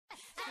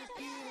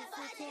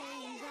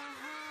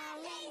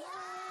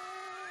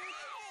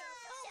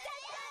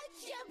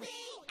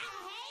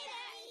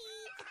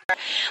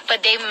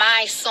But they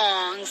my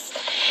songs.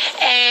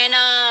 And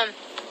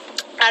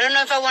I don't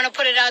know if I want to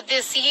put it out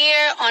this year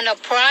on a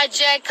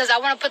project because I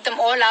want to put them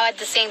all out at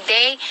the same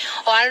day.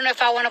 Or I don't know if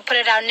I want to put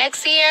it out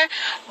next year.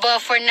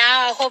 But for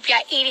now, I hope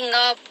y'all eating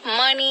up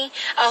money.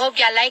 I hope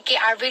y'all like it.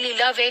 I really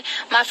love it.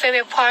 My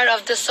favorite part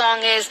of the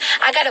song is,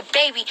 I got a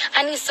baby.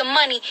 I need some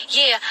money.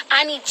 Yeah,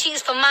 I need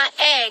cheese for my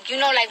egg. You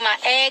know, like my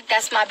egg,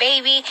 that's my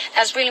baby.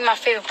 That's really my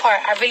favorite part.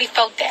 I really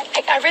felt that.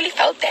 Like, I really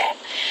felt that.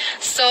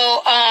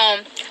 So,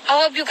 I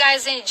hope you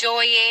guys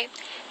enjoy it.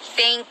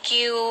 Thank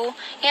you.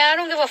 Yeah, I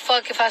don't give a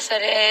fuck if I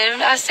said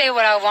it. I say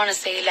what I want to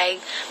say. Like,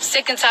 I'm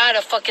sick and tired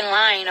of fucking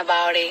lying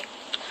about it.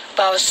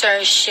 About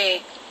certain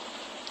shit.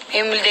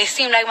 And they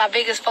seem like my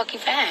biggest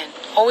fucking fan.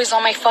 Always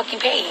on my fucking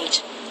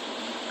page.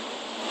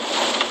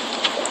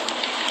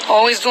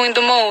 Always doing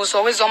the most.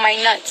 Always on my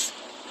nuts.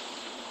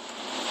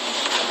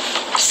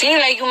 Seem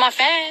like you my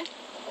fan.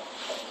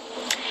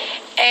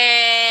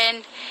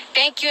 And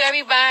thank you,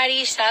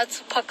 everybody. Shout out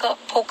to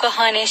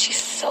Pocahontas.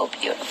 She's so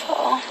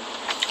beautiful.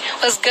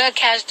 What's good,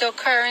 Cash Dough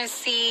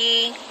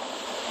Currency?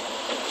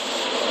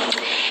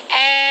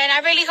 And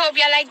I really hope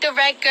y'all like the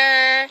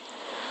record.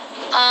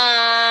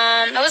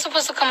 It was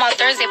supposed to come out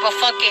Thursday, but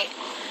fuck it.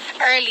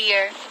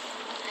 Earlier.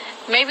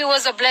 Maybe it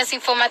was a blessing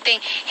for my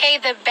thing. Hey,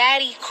 the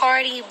baddie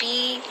Cardi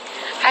B.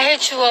 I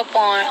hit you up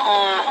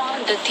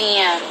on the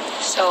DM.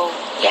 So,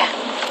 yeah.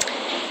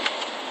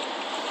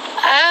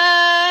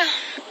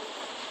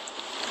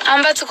 I'm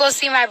about to go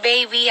see my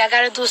baby. I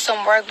gotta do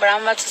some work, but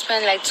I'm about to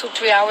spend like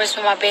 2-3 hours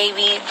with my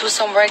baby, do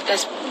some work,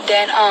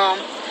 then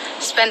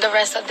spend the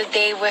rest of the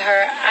day with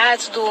her. I had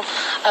to do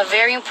a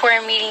very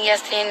important meeting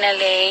yesterday in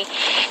LA,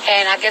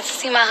 and I get to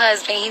see my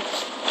husband.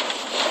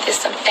 He did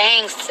some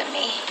things to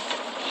me.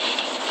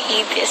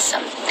 He did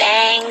some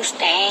things.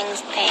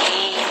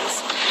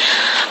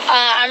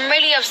 I'm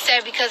really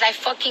upset because I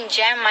fucking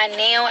jammed my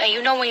nail. And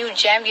you know when you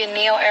jam your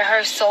nail, it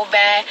hurts so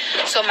bad.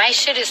 So my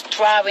shit is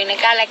throbbing.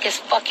 It got like its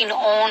fucking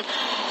own...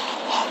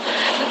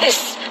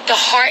 the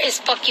heart is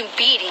fucking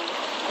beating.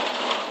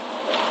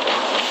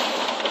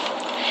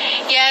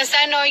 Yes,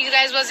 I know you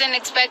guys wasn't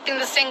expecting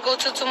the single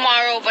till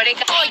tomorrow, but it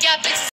got... Oh, yeah,